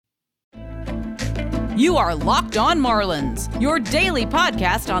You are Locked On Marlins, your daily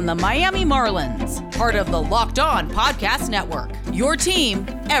podcast on the Miami Marlins. Part of the Locked On Podcast Network, your team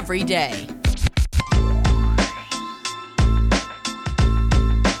every day.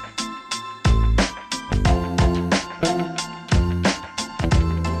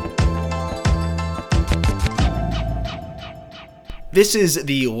 This is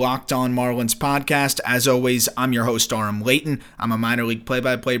the Locked On Marlins podcast. As always, I'm your host, Aram Layton. I'm a minor league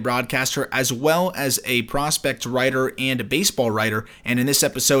play-by-play broadcaster as well as a prospect writer and a baseball writer. And in this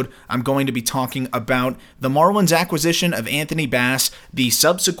episode, I'm going to be talking about the Marlins acquisition of Anthony Bass, the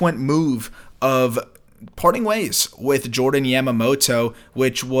subsequent move of parting ways with Jordan Yamamoto,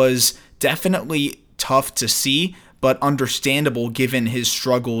 which was definitely tough to see, but understandable given his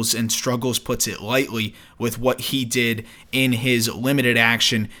struggles, and struggles puts it lightly, with what he did in his limited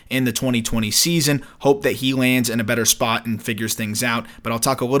action in the 2020 season. Hope that he lands in a better spot and figures things out. But I'll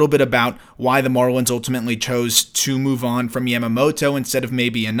talk a little bit about why the Marlins ultimately chose to move on from Yamamoto instead of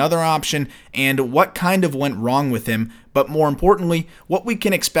maybe another option, and what kind of went wrong with him. But more importantly, what we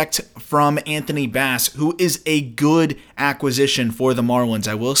can expect from Anthony Bass, who is a good acquisition for the Marlins.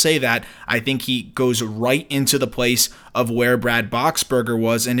 I will say that. I think he goes right into the place of where Brad Boxberger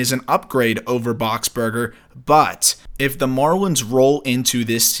was and is an upgrade over Boxberger. But if the Marlins roll into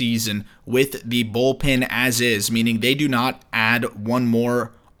this season with the bullpen as is, meaning they do not add one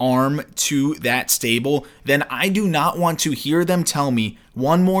more arm to that stable, then I do not want to hear them tell me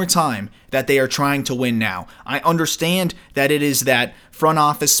one more time that they are trying to win now. I understand that it is that front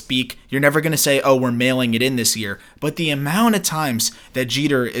office speak. You're never going to say, oh, we're mailing it in this year. But the amount of times that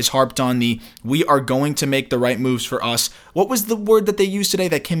Jeter is harped on we are going to make the right moves for us. What was the word that they used today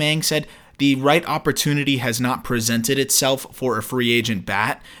that Kim Ang said? The right opportunity has not presented itself for a free agent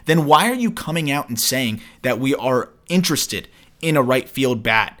bat. Then why are you coming out and saying that we are interested in a right field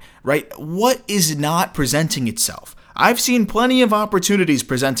bat, right? What is not presenting itself? I've seen plenty of opportunities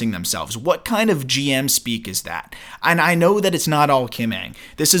presenting themselves. What kind of GM speak is that? And I know that it's not all Kim Ang.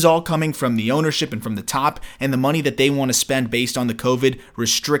 This is all coming from the ownership and from the top, and the money that they want to spend based on the COVID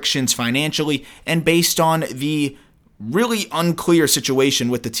restrictions financially, and based on the really unclear situation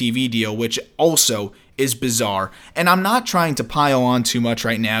with the TV deal, which also is bizarre. And I'm not trying to pile on too much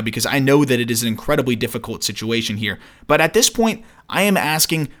right now because I know that it is an incredibly difficult situation here. But at this point, I am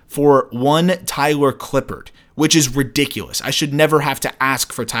asking for one Tyler Clippard, which is ridiculous. I should never have to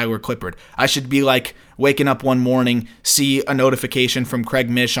ask for Tyler Clippard. I should be like waking up one morning, see a notification from Craig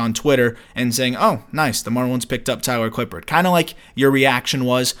Mish on Twitter and saying, oh, nice, the Marlins picked up Tyler Clippard. Kind of like your reaction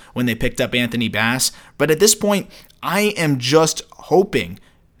was when they picked up Anthony Bass. But at this point, I am just hoping,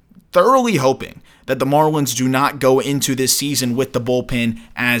 thoroughly hoping, that the Marlins do not go into this season with the bullpen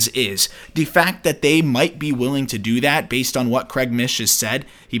as is. The fact that they might be willing to do that based on what Craig Mish has said,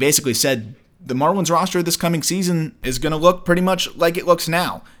 he basically said the Marlins roster this coming season is going to look pretty much like it looks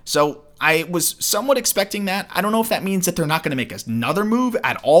now. So I was somewhat expecting that. I don't know if that means that they're not going to make another move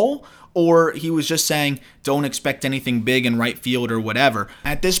at all, or he was just saying don't expect anything big in right field or whatever.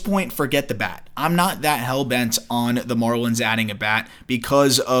 At this point, forget the bat. I'm not that hell-bent on the Marlins adding a bat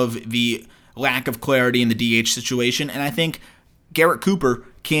because of the lack of clarity in the DH situation, and I think Garrett Cooper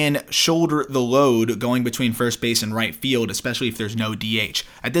can shoulder the load going between first base and right field, especially if there's no DH.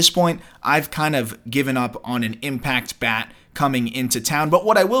 At this point, I've kind of given up on an impact bat coming into town, but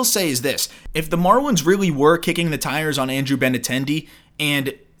what I will say is this. If the Marlins really were kicking the tires on Andrew Benintendi,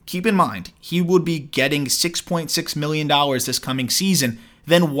 and keep in mind, he would be getting $6.6 million this coming season,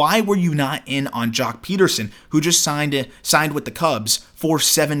 then why were you not in on Jock Peterson, who just signed with the Cubs for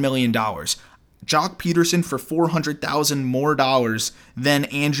 $7 million? Jock Peterson for $400,000 more than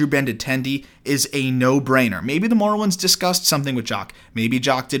Andrew Benintendi is a no-brainer. Maybe the Marlins discussed something with Jock. Maybe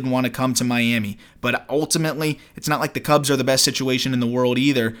Jock didn't want to come to Miami. But ultimately, it's not like the Cubs are the best situation in the world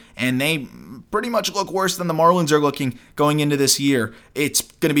either, and they pretty much look worse than the Marlins are looking going into this year. It's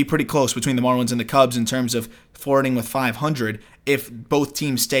going to be pretty close between the Marlins and the Cubs in terms of flirting with 500 if both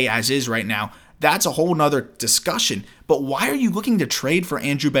teams stay as is right now. That's a whole nother discussion. But why are you looking to trade for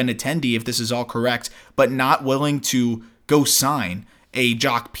Andrew Benintendi if this is all correct, but not willing to go sign a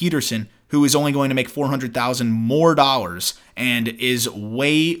Jock Peterson who is only going to make $400,000 more and is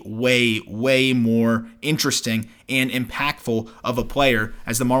way, way, way more interesting and impactful of a player,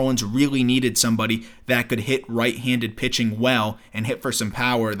 as the Marlins really needed somebody that could hit right-handed pitching well and hit for some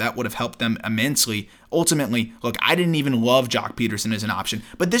power. That would have helped them immensely. Ultimately, look, I didn't even love Jock Peterson as an option,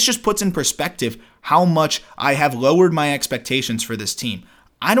 but this just puts in perspective how much I have lowered my expectations for this team.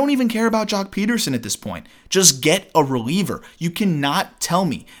 I don't even care about Jock Peterson at this point. Just get a reliever. You cannot tell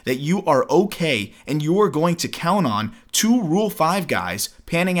me that you are okay and you are going to count on two Rule 5 guys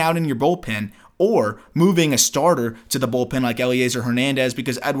panning out in your bullpen or moving a starter to the bullpen like Eliezer Hernandez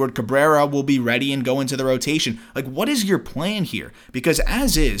because Edward Cabrera will be ready and go into the rotation. Like, what is your plan here? Because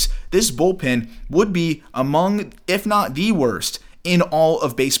as is, this bullpen would be among, if not the worst, in all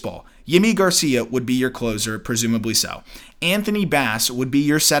of baseball. Yimi Garcia would be your closer, presumably so. Anthony Bass would be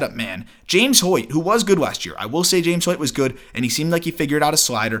your setup man. James Hoyt, who was good last year. I will say James Hoyt was good, and he seemed like he figured out a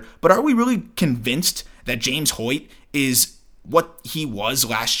slider. But are we really convinced that James Hoyt is what he was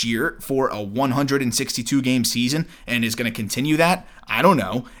last year for a 162-game season and is going to continue that? I don't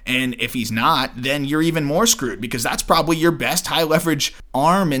know. And if he's not, then you're even more screwed because that's probably your best high-leverage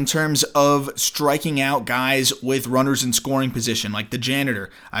arm in terms of striking out guys with runners in scoring position, like the janitor.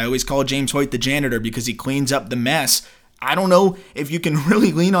 I always call James Hoyt the janitor because he cleans up the mess. I don't know if you can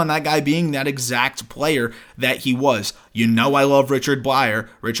really lean on that guy being that exact player that he was. You know I love Richard Blyer.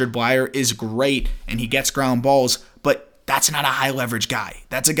 Richard Blyer is great, and he gets ground balls, but that's not a high-leverage guy.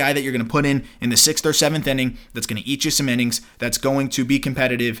 That's a guy that you're going to put in the 6th or 7th inning that's going to eat you some innings, that's going to be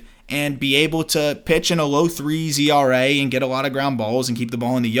competitive and be able to pitch in a low 3s ERA and get a lot of ground balls and keep the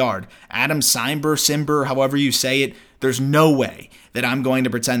ball in the yard. Adam Simber, however you say it, there's no way that I'm going to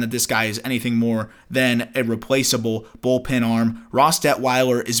pretend that this guy is anything more than a replaceable bullpen arm. Ross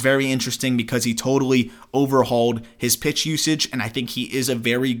Detweiler is very interesting because he totally overhauled his pitch usage, and I think he is a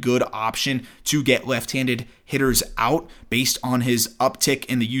very good option to get left-handed hitters out based on his uptick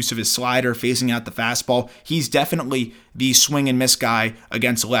in the use of his slider, phasing out the fastball. He's definitely the swing and miss guy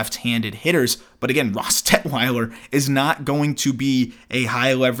against left-handed hitters. But again, Ross Detweiler is not going to be a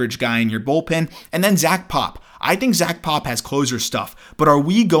high-leverage guy in your bullpen. And then Zach Pop. I think Zach Pop has closer stuff, but are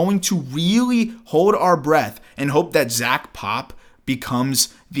we going to really hold our breath and hope that Zach Pop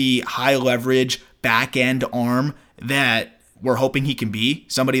becomes the high leverage back end arm that we're hoping he can be?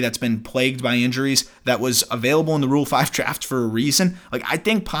 Somebody that's been plagued by injuries, that was available in the Rule 5 draft for a reason. Like, I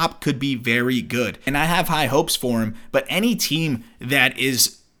think Pop could be very good, and I have high hopes for him, but any team that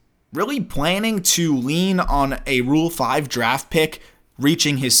is really planning to lean on a Rule 5 draft pick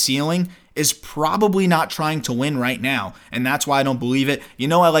reaching his ceiling is probably not trying to win right now, and that's why I don't believe it. You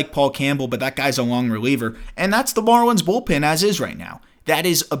know I like Paul Campbell, but that guy's a long reliever, and that's the Marlins bullpen as is right now. That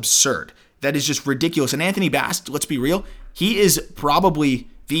is absurd. That is just ridiculous. And Anthony Bass, let's be real, he is probably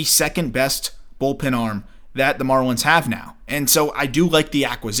the second best bullpen arm that the Marlins have now. And so I do like the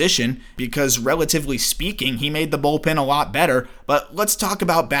acquisition because, relatively speaking, he made the bullpen a lot better. But let's talk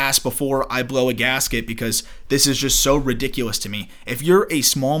about Bass before I blow a gasket because this is just so ridiculous to me. If you're a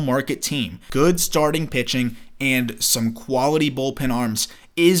small market team, good starting pitching and some quality bullpen arms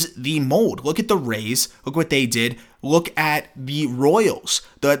is the mold. Look at the Rays. Look what they did. Look at the Royals.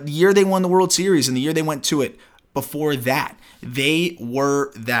 The year they won the World Series and the year they went to it before that, they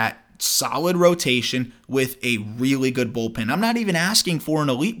were that solid rotation with a really good bullpen. I'm not even asking for an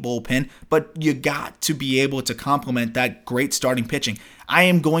elite bullpen, but you got to be able to complement that great starting pitching. I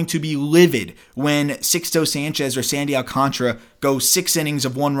am going to be livid when Sixto Sanchez or Sandy Alcantara go 6 innings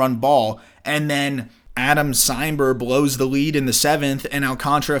of 1-run ball and then Adam Simber blows the lead in the 7th, and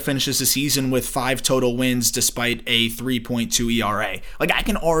Alcantara finishes the season with 5 total wins despite a 3.2 ERA. Like, I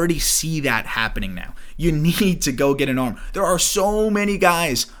can already see that happening now. You need to go get an arm. There are so many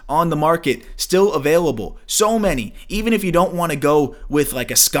guys on the market still available. So many. Even if you don't want to go with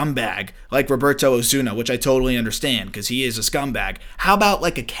like a scumbag like Roberto Osuna, which I totally understand because he is a scumbag. How about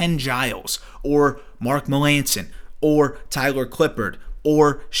like a Ken Giles or Mark Melancon or Tyler Clippard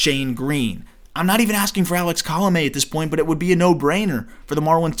or Shane Green? I'm not even asking for Alex Colomé at this point, but it would be a no-brainer for the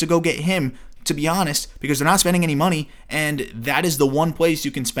Marlins to go get him, to be honest, because they're not spending any money, and that is the one place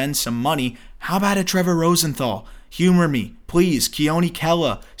you can spend some money. How about a Trevor Rosenthal? Humor me, please. Keone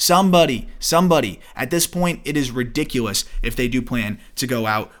Kela, somebody. At this point, it is ridiculous if they do plan to go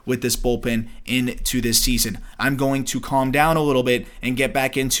out with this bullpen into this season. I'm going to calm down a little bit and get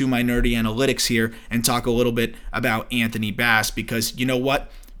back into my nerdy analytics here and talk a little bit about Anthony Bass, because you know what?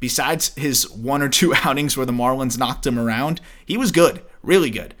 Besides his 1 or 2 outings where the Marlins knocked him around, he was good,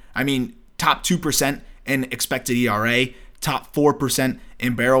 really good. I mean, top 2% in expected ERA, top 4%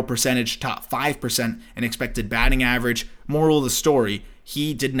 in barrel percentage, top 5% in expected batting average. Moral of the story,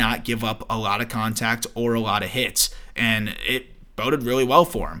 he did not give up a lot of contact or a lot of hits, and it boded really well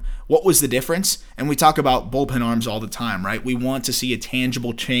for him. What was the difference? And we talk about bullpen arms all the time, right? We want to see a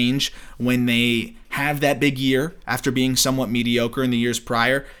tangible change when they have that big year after being somewhat mediocre in the years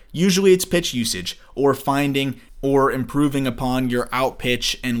prior. Usually it's pitch usage or finding or improving upon your out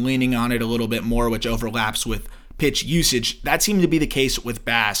pitch and leaning on it a little bit more, which overlaps with pitch usage. That seemed to be the case with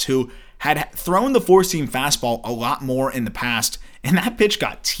Bass, who had thrown the four-seam fastball a lot more in the past, and that pitch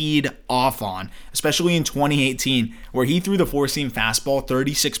got teed off on, especially in 2018, where he threw the four-seam fastball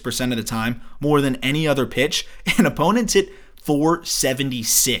 36% of the time, more than any other pitch, and opponents hit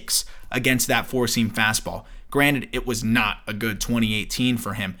 476 against that four-seam fastball. Granted, it was not a good 2018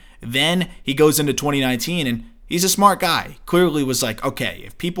 for him. Then he goes into 2019, and he's a smart guy. Clearly was like, okay,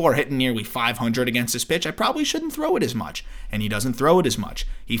 if people are hitting nearly 500 against this pitch, I probably shouldn't throw it as much. And he doesn't throw it as much.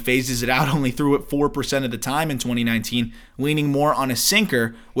 He phases it out, only threw it 4% of the time in 2019, leaning more on a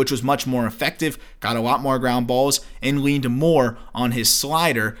sinker, which was much more effective, got a lot more ground balls, and leaned more on his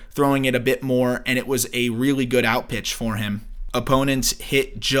slider, throwing it a bit more, and it was a really good out pitch for him. Opponents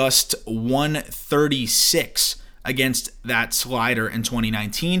hit just 136 against that slider in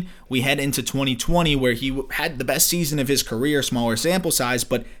 2019. We head into 2020 where he had the best season of his career, smaller sample size,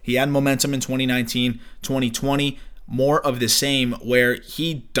 but he had momentum in 2019. 2020, more of the same, where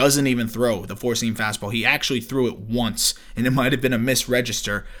he doesn't even throw the four-seam fastball. He actually threw it once, and it might have been a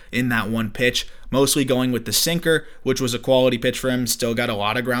misregister in that one pitch, mostly going with the sinker, which was a quality pitch for him, still got a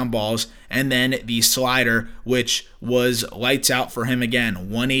lot of ground balls, and then the slider, which was lights out for him again,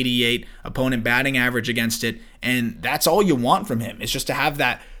 188 opponent batting average against it, and that's all you want from him. It's just to have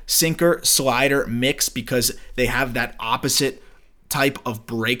that sinker-slider mix because they have that opposite type of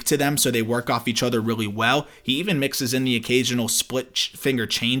break to them, so they work off each other really well. He even mixes in the occasional split finger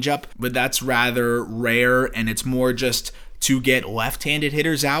changeup, but that's rather rare, and it's more just to get left-handed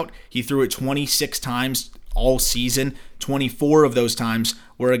hitters out. He threw it 26 times all season. 24 of those times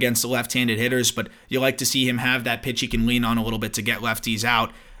were against the left-handed hitters, but you like to see him have that pitch he can lean on a little bit to get lefties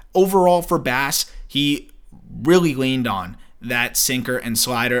out. Overall for Bass, he really leaned on that sinker and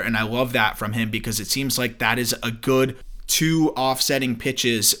slider, and I love that from him because it seems like that is a good two offsetting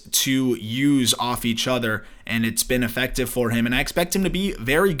pitches to use off each other, and it's been effective for him, and I expect him to be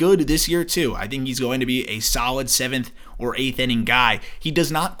very good this year too. I think he's going to be a solid 7th or 8th inning guy. He does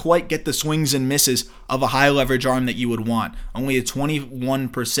not quite get the swings and misses of a high leverage arm that you would want. Only a 21%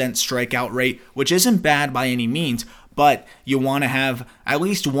 strikeout rate, which isn't bad by any means, but you want to have at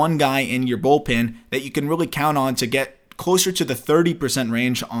least one guy in your bullpen that you can really count on to get closer to the 30%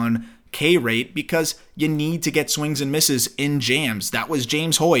 range on K rate, because you need to get swings and misses in jams. That was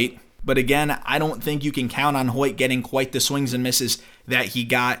James Hoyt, but again, I don't think you can count on Hoyt getting quite the swings and misses that he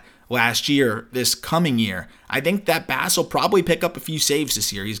got last year, this coming year. I think that Bass will probably pick up a few saves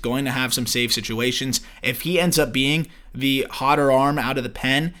this year. He's going to have some save situations. If he ends up being the hotter arm out of the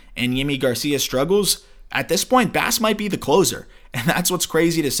pen and Yimi Garcia struggles, at this point, Bass might be the closer. And that's what's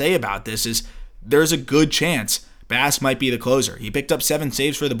crazy to say about this is there's a good chance Bass might be the closer. He picked up 7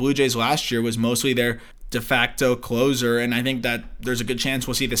 saves for the Blue Jays last year, was mostly their de facto closer, and I think that there's a good chance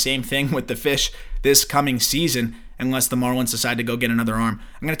we'll see the same thing with the Fish this coming season unless the Marlins decide to go get another arm.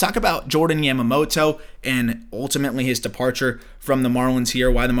 I'm going to talk about Jordan Yamamoto and ultimately his departure from the Marlins here,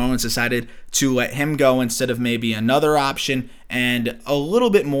 why the Marlins decided to let him go instead of maybe another option, and a little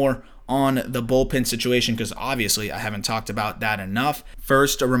bit more on the bullpen situation, because obviously I haven't talked about that enough.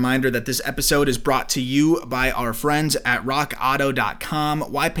 First, a reminder that this episode is brought to you by our friends at rockauto.com.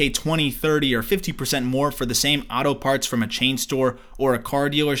 Why pay 20, 30, or 50% more for the same auto parts from a chain store or a car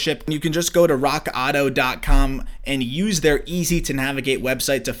dealership? You can just go to rockauto.com and use their easy-to-navigate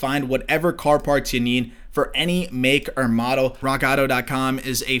website to find whatever car parts you need for any make or model. RockAuto.com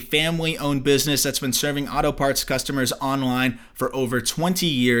is a family-owned business that's been serving auto parts customers online for over 20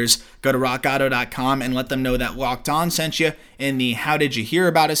 years. Go to RockAuto.com and let them know that Locked On sent you in the How Did You Hear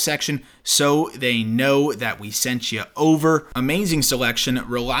About Us section so they know that we sent you over. Amazing selection,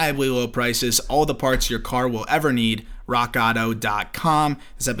 reliably low prices, all the parts your car will ever need. RockAuto.com.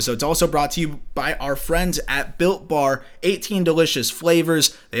 This episode's also brought to you by our friends at Built Bar. 18 delicious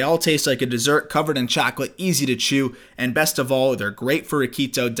flavors. They all taste like a dessert covered in chocolate, easy to chew, and best of all, they're great for a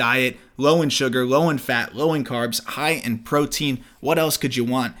keto diet. Low in sugar, low in fat, low in carbs, high in protein. What else could you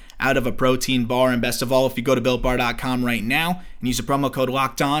want out of a protein bar? And best of all, if you go to BuiltBar.com right now and use the promo code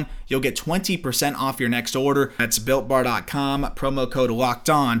LOCKEDON, you'll get 20% off your next order. That's BuiltBar.com, promo code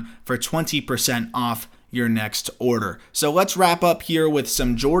LOCKEDON for 20% off your next order. So let's wrap up here with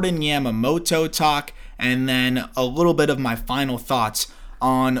some Jordan Yamamoto talk and then a little bit of my final thoughts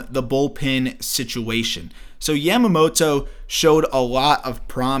on the bullpen situation. So Yamamoto showed a lot of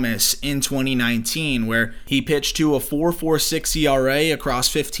promise in 2019 where he pitched to a 4.46 ERA across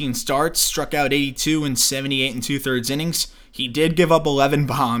 15 starts, struck out 82 in 78 and 2/3 innings. He did give up 11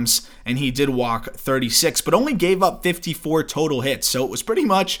 bombs and he did walk 36, but only gave up 54 total hits. So it was pretty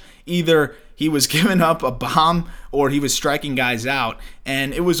much either he was giving up a bomb or he was striking guys out.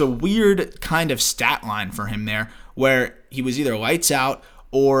 And it was a weird kind of stat line for him there where he was either lights out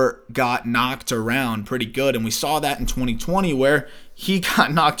or got knocked around pretty good. And we saw that in 2020 where he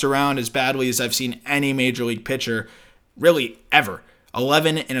got knocked around as badly as I've seen any major league pitcher really ever.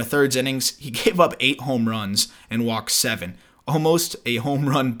 11 and a third innings. He gave up 8 home runs and walked 7. Almost a home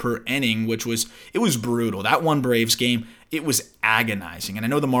run per inning, which was brutal. That one Braves game, it was agonizing. And I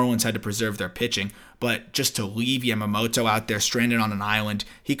know the Marlins had to preserve their pitching, but just to leave Yamamoto out there stranded on an island,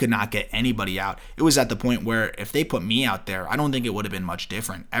 he could not get anybody out. It was at the point where if they put me out there, I don't think it would have been much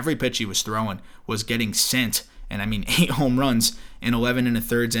different. Every pitch he was throwing was getting sent. And I mean, 8 home runs in 11 and a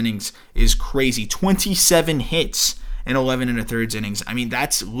third innings is crazy. 27 hits in 11 and a third innings. I mean,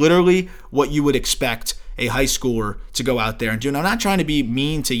 that's literally what you would expect a high schooler to go out there and do. And I'm not trying to be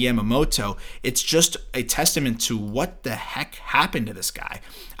mean to Yamamoto. It's just a testament to what the heck happened to this guy.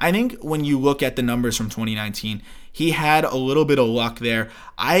 I think when you look at the numbers from 2019, he had a little bit of luck there.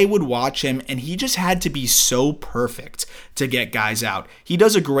 I would watch him, and he just had to be so perfect to get guys out. He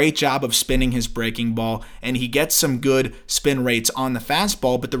does a great job of spinning his breaking ball, and he gets some good spin rates on the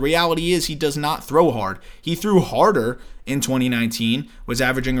fastball, but the reality is he does not throw hard. He threw harder in 2019, was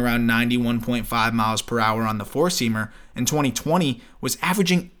averaging around 91.5 miles per hour on the four-seamer. In 2020, was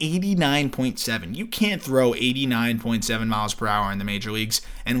averaging 89.7. You can't throw 89.7 miles per hour in the major leagues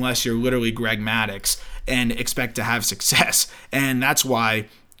unless you're literally Greg Maddux and expect to have success. And that's why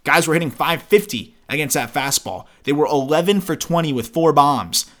guys were hitting 550 against that fastball. They were 11 for 20 with 4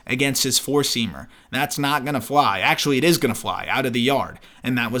 bombs against his four-seamer. That's not going to fly. Actually, it is going to fly out of the yard.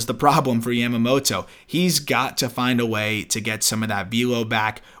 And that was the problem for Yamamoto. He's got to find a way to get some of that velo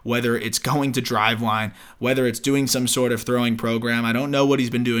back, whether it's going to driveline, whether it's doing some sort of throwing program. I don't know what he's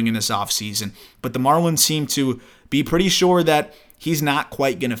been doing in this offseason, but the Marlins seem to be pretty sure that he's not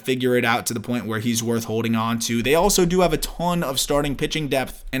quite going to figure it out to the point where he's worth holding on to. They also do have a ton of starting pitching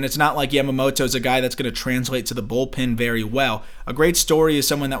depth, and it's not like Yamamoto's a guy that's going to translate to the bullpen very well. A great story is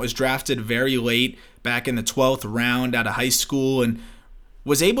someone that was drafted very late, back in the 12th round out of high school, and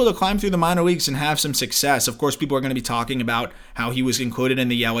was able to climb through the minor leagues and have some success. Of course, people are going to be talking about how he was included in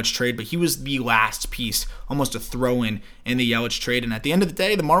the Yelich trade, but he was the last piece, almost a throw-in in the Yelich trade. And at the end of the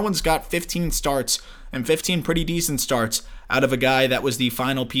day, the Marlins got 15 starts, and 15 pretty decent starts out of a guy that was the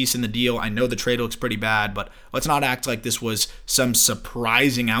final piece in the deal. I know the trade looks pretty bad, but let's not act like this was some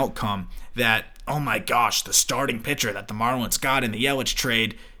surprising outcome that, oh my gosh, the starting pitcher that the Marlins got in the Yelich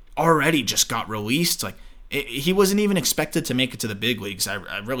trade already just got released. Like, he wasn't even expected to make it to the big leagues.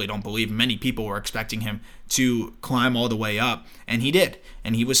 I really don't believe many people were expecting him to climb all the way up, and he did,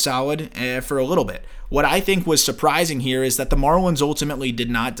 and he was solid for a little bit. What I think was surprising here is that the Marlins ultimately did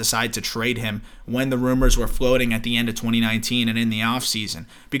not decide to trade him when the rumors were floating at the end of 2019 and in the offseason,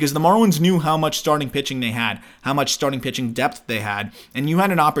 because the Marlins knew how much starting pitching they had, how much starting pitching depth they had, and you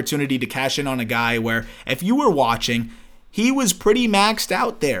had an opportunity to cash in on a guy where, if you were watching, he was pretty maxed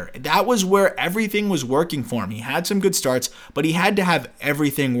out there. That was where everything was working for him. He had some good starts, but he had to have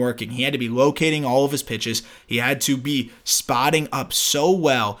everything working. He had to be locating all of his pitches. He had to be spotting up so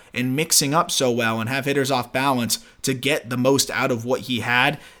well and mixing up so well and have hitters off balance to get the most out of what he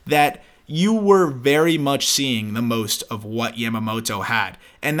had, that you were very much seeing the most of what Yamamoto had.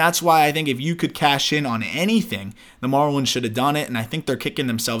 And that's why I think if you could cash in on anything, the Marlins should have done it, and I think they're kicking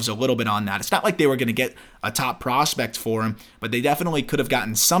themselves a little bit on that. It's not like they were going to get a top prospect for him, but they definitely could have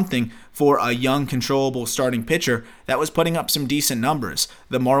gotten something for a young, controllable starting pitcher that was putting up some decent numbers.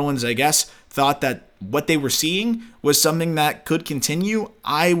 The Marlins, I guess, thought that what they were seeing was something that could continue.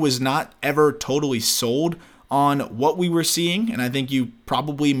 I was not ever totally sold on what we were seeing, and I think you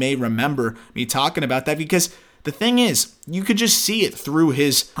probably may remember me talking about that, because the thing is, you could just see it through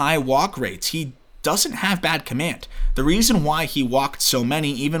his high walk rates. He doesn't have bad command. The reason why he walked so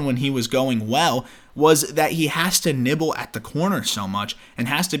many, even when he was going well, was that he has to nibble at the corner so much and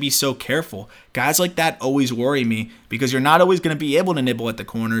has to be so careful. Guys like that always worry me, because you're not always going to be able to nibble at the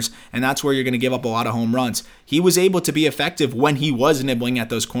corners, and that's where you're going to give up a lot of home runs. He was able to be effective when he was nibbling at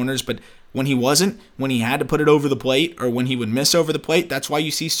those corners, but when he wasn't, when he had to put it over the plate or when he would miss over the plate, that's why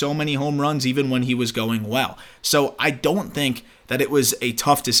you see so many home runs even when he was going well. So I don't think that it was a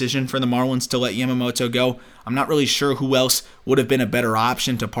tough decision for the Marlins to let Yamamoto go. I'm not really sure who else would have been a better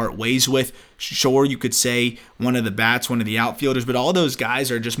option to part ways with. Sure, you could say one of the bats, one of the outfielders, but all those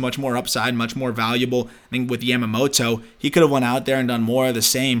guys are just much more upside, much more valuable. I think with Yamamoto, he could have went out there and done more of the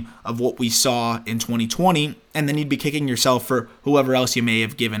same of what we saw in 2020, and then you'd be kicking yourself for whoever else you may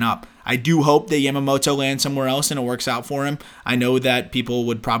have given up. I do hope that Yamamoto lands somewhere else and it works out for him. I know that people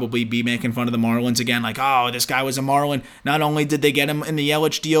would probably be making fun of the Marlins again, like, oh, this guy was a Marlin. Not only did did they get him in the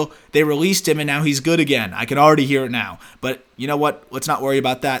Yelich deal? They released him, and now he's good again. I can already hear it now. But you know what? Let's not worry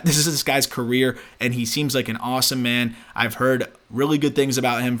about that. This is this guy's career, and he seems like an awesome man. I've heard really good things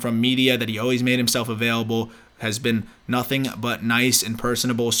about him from media, that he always made himself available, has been nothing but nice and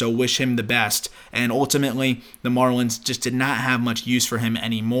personable, so wish him the best. And ultimately, the Marlins just did not have much use for him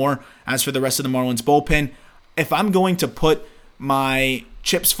anymore. As for the rest of the Marlins bullpen, if I'm going to put my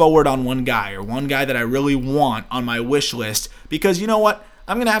chips forward on one guy, or one guy that I really want on my wish list, because you know what?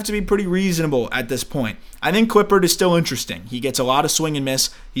 I'm going to have to be pretty reasonable at this point. I think Clippard is still interesting. He gets a lot of swing and miss.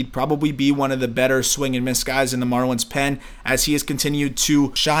 He'd probably be one of the better swing and miss guys in the Marlins pen, as he has continued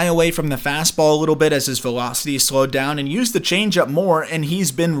to shy away from the fastball a little bit as his velocity has slowed down, and use the changeup more, and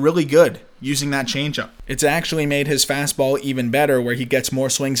he's been really good using that changeup. It's actually made his fastball even better, where he gets more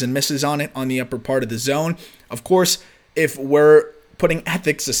swings and misses on it on the upper part of the zone. Of course, if we're putting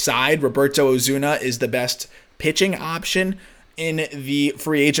ethics aside, Roberto Osuna is the best pitching option in the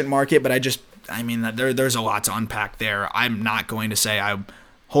free agent market, but there's a lot to unpack there. I'm not going to say I'm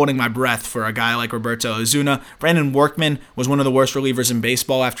holding my breath for a guy like Roberto Osuna. Brandon Workman was one of the worst relievers in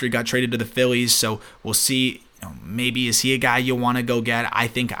baseball after he got traded to the Phillies, so we'll see. Maybe is he a guy you want to go get? I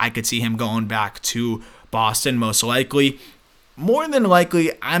think I could see him going back to Boston, most likely. More than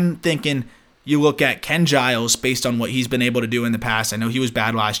likely, I'm thinking you look at Ken Giles based on what he's been able to do in the past. I know he was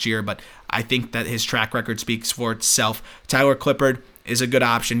bad last year, but I think that his track record speaks for itself. Tyler Clippard is a good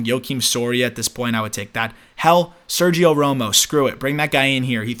option. Joakim Soria at this point, I would take that. Hell, Sergio Romo, screw it. Bring that guy in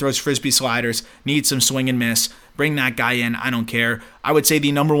here. He throws frisbee sliders, needs some swing and miss. Bring that guy in. I don't care. I would say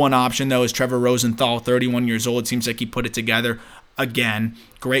the number one option, though, is Trevor Rosenthal, 31 years old. Seems like he put it together. Again,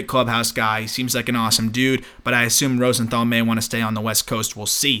 great clubhouse guy. Seems like an awesome dude, but I assume Rosenthal may want to stay on the West Coast. We'll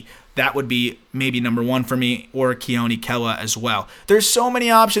see. That would be maybe number one for me, or Keone Kela as well. There's so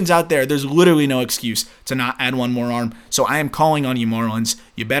many options out there. There's literally no excuse to not add one more arm. So I am calling on you, Marlins.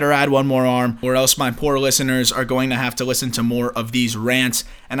 You better add one more arm, or else my poor listeners are going to have to listen to more of these rants.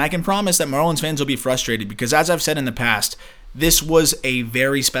 And I can promise that Marlins fans will be frustrated, because as I've said in the past, this was a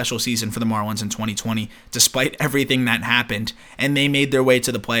very special season for the Marlins in 2020, despite everything that happened, and they made their way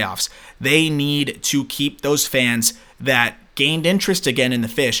to the playoffs. They need to keep those fans that gained interest again in the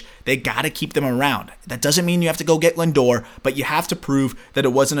fish. They got to keep them around. That doesn't mean you have to go get Lindor, but you have to prove that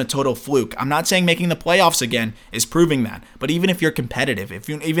it wasn't a total fluke. I'm not saying making the playoffs again is proving that, but even if you're competitive,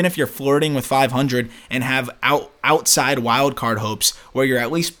 even if you're flirting with 500 and have outside wild card hopes, where you're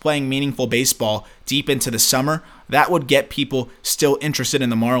at least playing meaningful baseball deep into the summer, that would get people still interested in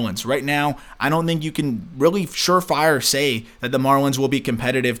the Marlins. Right now, I don't think you can really surefire say that the Marlins will be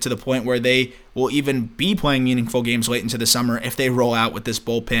competitive to the point where they will even be playing meaningful games late into the summer if they roll out with this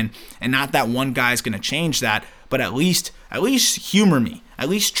bullpen. And not that one guy is going to change that, but at least humor me. At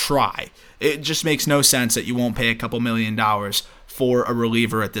least try. It just makes no sense that you won't pay a couple $1 million for a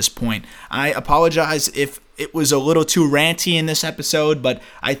reliever at this point. I apologize if it was a little too ranty in this episode, but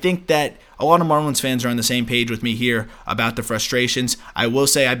I think that a lot of Marlins fans are on the same page with me here about the frustrations. I will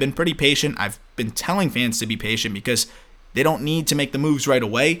say I've been pretty patient. I've been telling fans to be patient, because they don't need to make the moves right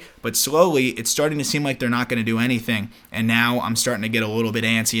away, but slowly it's starting to seem like they're not going to do anything. And now I'm starting to get a little bit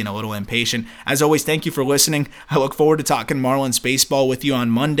antsy and a little impatient. As always, thank you for listening. I look forward to talking Marlins baseball with you on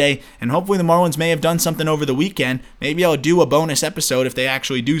Monday, and hopefully the Marlins may have done something over the weekend. Maybe I'll do a bonus episode if they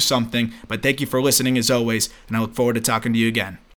actually do something, but thank you for listening as always, and I look forward to talking to you again.